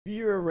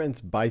Vera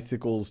rents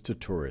bicycles to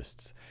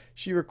tourists.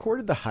 She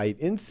recorded the height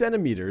in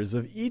centimeters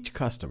of each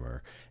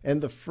customer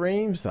and the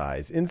frame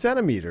size in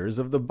centimeters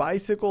of the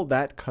bicycle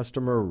that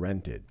customer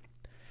rented.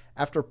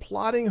 After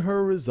plotting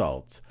her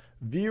results,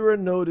 Vera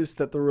noticed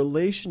that the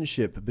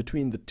relationship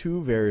between the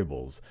two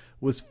variables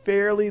was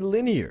fairly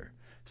linear,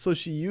 so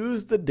she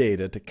used the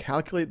data to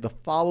calculate the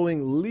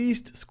following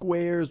least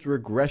squares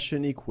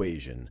regression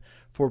equation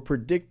for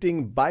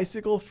predicting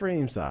bicycle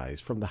frame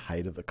size from the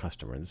height of the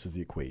customer. And this is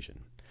the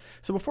equation.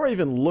 So before I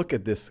even look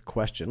at this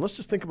question, let's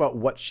just think about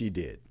what she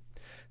did.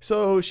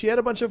 So she had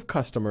a bunch of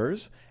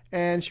customers,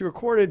 and she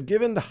recorded,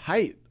 given the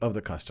height of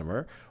the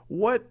customer,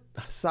 what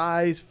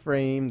size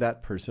frame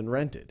that person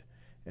rented.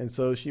 And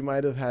so she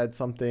might have had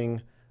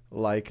something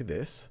like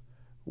this,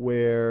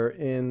 where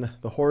in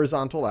the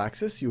horizontal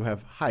axis you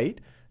have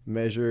height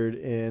measured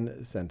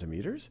in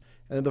centimeters,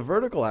 and in the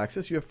vertical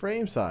axis you have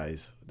frame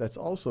size that's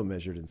also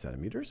measured in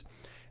centimeters.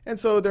 And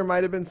so there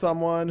might have been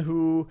someone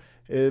who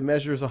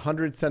measures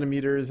 100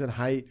 centimeters in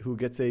height who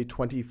gets a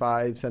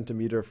 25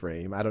 centimeter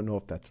frame. I don't know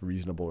if that's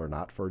reasonable or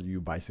not for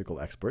you bicycle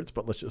experts,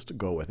 but let's just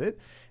go with it.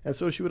 And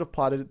so she would have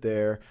plotted it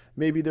there.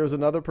 Maybe there was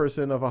another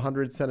person of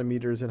 100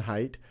 centimeters in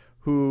height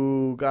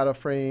who got a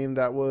frame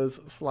that was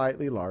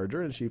slightly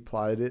larger, and she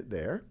plotted it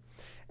there.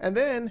 And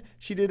then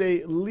she did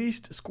a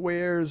least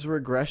squares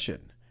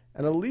regression.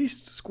 And a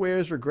least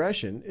squares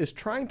regression is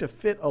trying to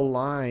fit a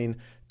line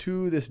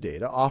to this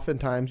data.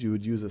 Oftentimes you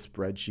would use a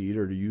spreadsheet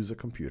or to use a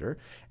computer.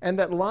 And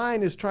that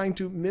line is trying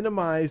to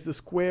minimize the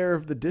square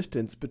of the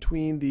distance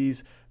between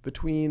these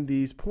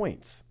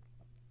points.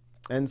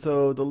 And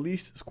so the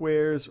least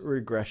squares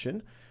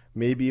regression,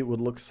 maybe it would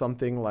look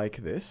something like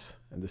this.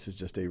 And this is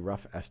just a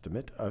rough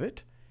estimate of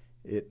it.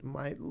 It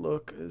might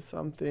look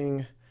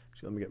something,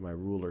 actually let me get my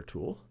ruler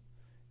tool.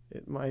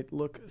 It might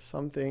look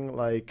something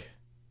like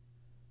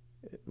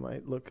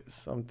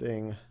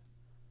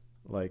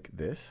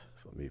this.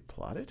 So let me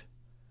plot it.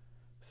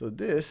 So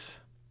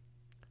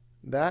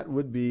that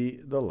would be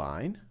the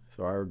line.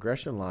 So our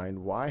regression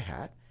line y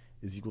hat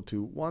is equal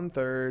to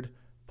 1/3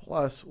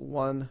 plus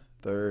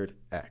 1/3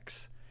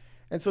 x.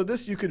 And so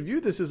you could view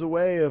this as a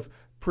way of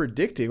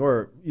predicting,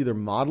 or either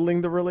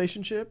modeling the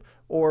relationship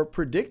or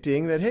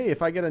predicting that, hey,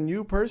 if I get a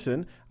new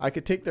person, I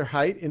could take their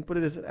height, input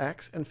it as an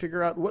x, and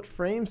figure out what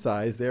frame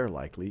size they're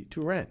likely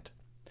to rent.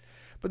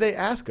 But they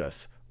ask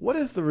us, what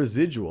is the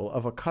residual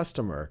of a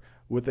customer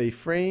with a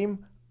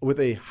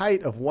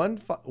height of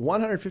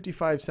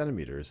 155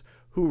 centimeters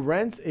who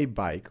rents a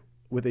bike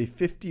with a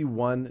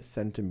 51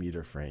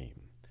 centimeter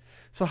frame?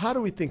 So how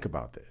do we think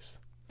about this?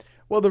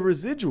 Well, the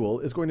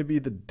residual is going to be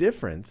the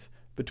difference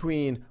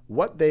between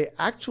what they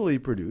actually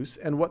produce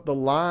and what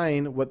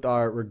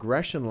our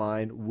regression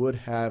line would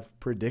have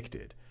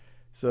predicted.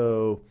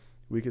 So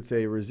we could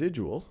say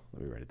residual,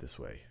 let me write it this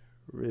way.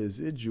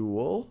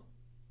 Residual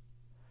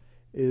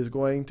is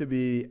going to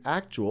be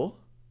actual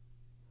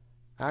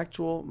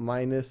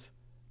minus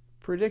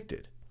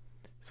predicted.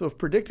 So if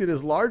predicted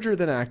is larger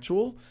than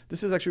actual,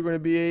 this is actually going to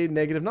be a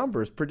negative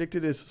number. If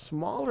predicted is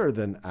smaller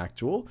than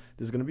actual,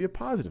 this is going to be a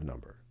positive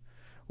number.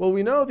 Well,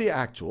 we know the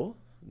actual.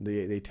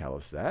 They tell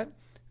us that.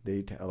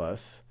 They tell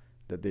us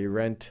that they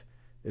rent,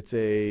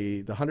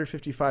 the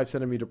 155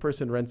 centimeter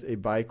person rents a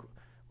bike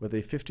with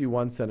a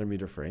 51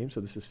 centimeter frame. So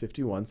this is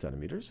 51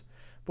 centimeters.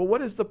 But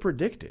what is the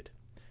predicted?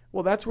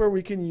 Well, that's where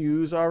we can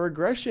use our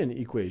regression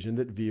equation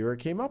that Vera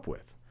came up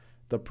with.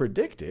 The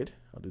predicted,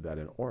 I'll do that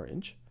in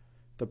orange,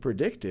 the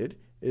predicted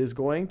is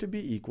going to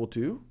be equal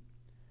to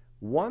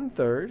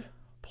 1/3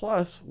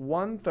 plus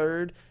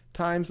 1/3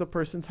 times the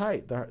person's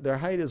height. Their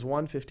height is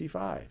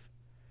 155.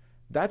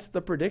 That's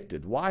the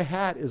predicted. Y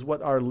hat is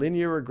what our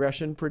linear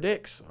regression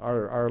predicts,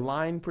 our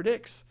line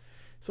predicts.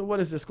 So what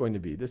is this going to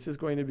be? This is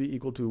going to be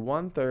equal to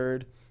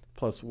 1/3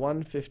 plus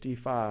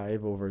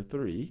 155 over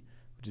 3,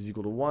 which is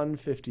equal to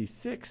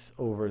 156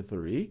 over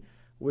 3,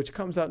 which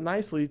comes out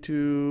nicely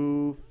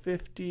to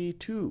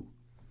 52.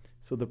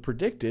 So the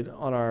predicted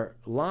on our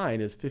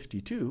line is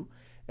 52.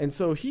 And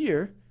so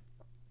here,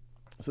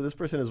 so this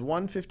person is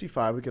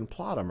 155. We can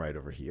plot them right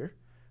over here.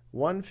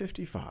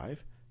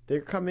 155.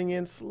 They're coming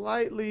in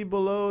slightly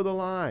below the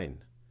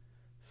line.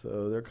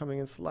 So they're coming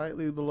in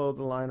slightly below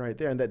the line right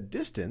there. And that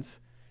distance,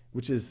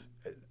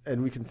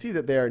 and we can see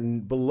that they are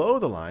below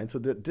the line, so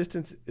the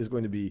distance is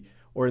going to be,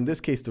 or in this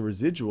case, the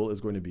residual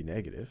is going to be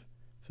negative.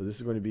 So this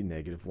is going to be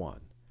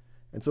 -1.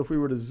 And so if we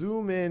were to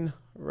zoom in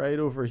right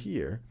over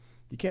here,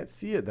 you can't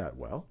see it that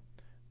well,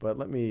 but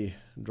let me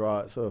draw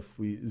it. So if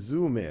we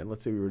zoom in,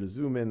 let's say we were to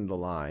zoom in the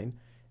line,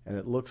 and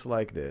it looks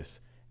like this,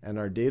 and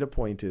our data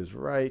point is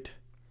right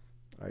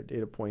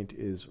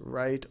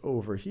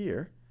over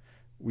here.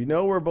 We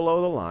know we're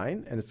below the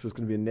line, and it's just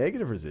going to be a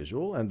negative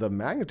residual, and the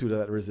magnitude of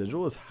that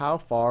residual is how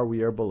far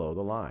we are below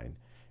the line.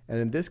 And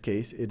in this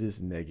case, it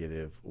is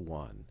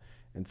 -1.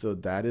 And so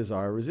that is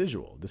our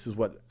residual. This is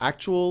what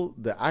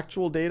the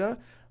actual data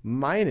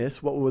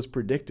minus what was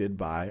predicted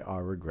by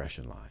our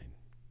regression line.